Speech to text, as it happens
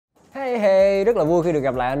Hey, rất là vui khi được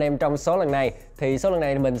gặp lại anh em trong số lần này. Thì số lần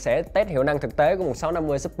này mình sẽ test hiệu năng thực tế của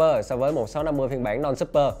 1650 Super so với 1650 phiên bản non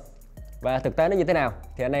Super. Và thực tế nó như thế nào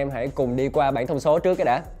thì anh em hãy cùng đi qua bảng thông số trước cái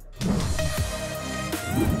đã.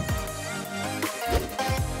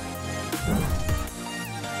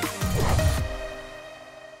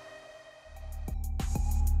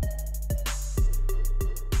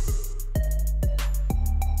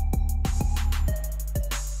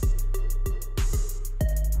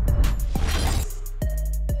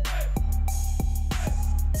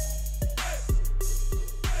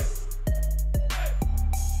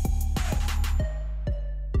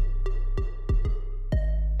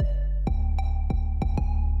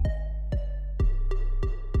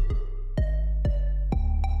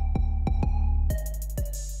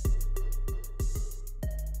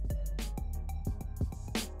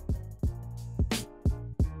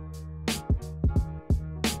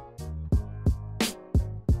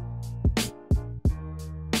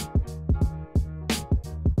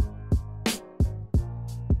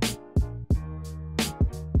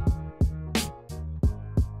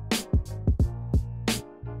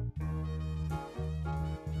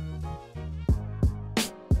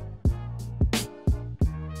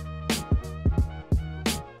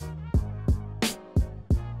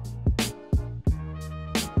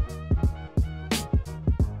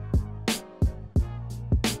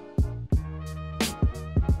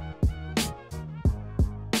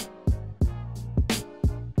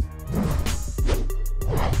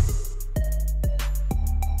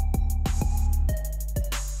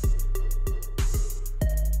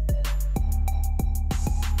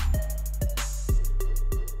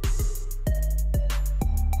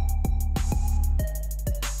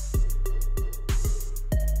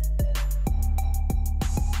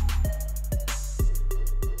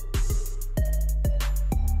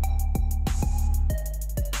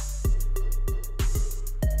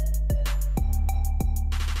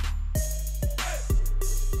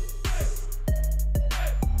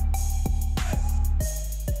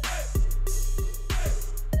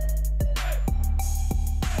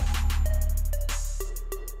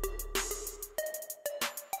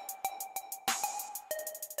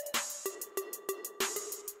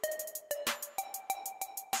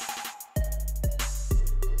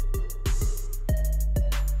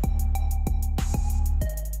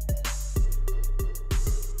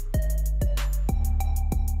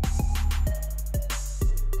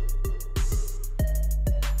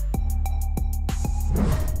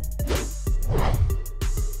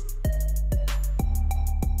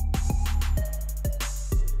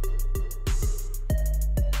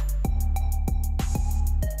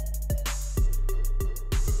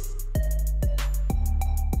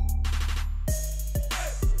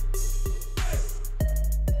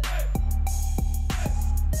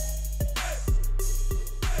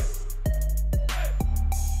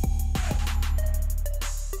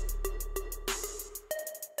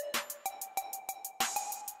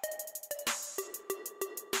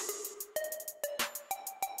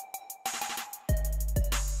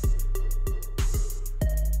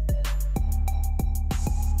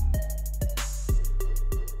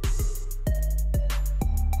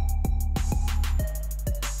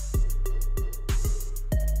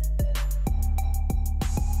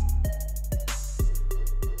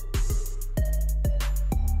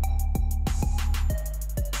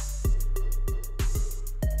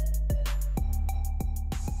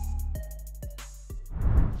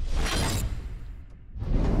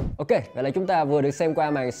 Ok, vậy là chúng ta vừa được xem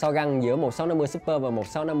qua màn so găng giữa 1650 Super và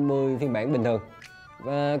 1650 phiên bản bình thường.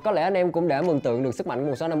 Và có lẽ anh em cũng đã mường tượng được sức mạnh của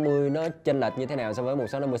 1650 nó chênh lệch như thế nào so với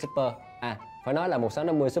 1650 Super. Phải nói là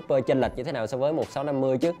 1650 Super chênh lệch như thế nào so với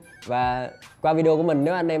 1650 chứ. Và qua video của mình,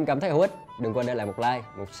 nếu anh em cảm thấy hữu ích, đừng quên để lại một like,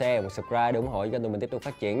 một share, một subscribe để ủng hộ cho tụi mình tiếp tục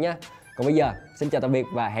phát triển nhé. Còn bây giờ, xin chào tạm biệt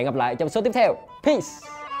và hẹn gặp lại trong số tiếp theo.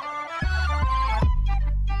 Peace!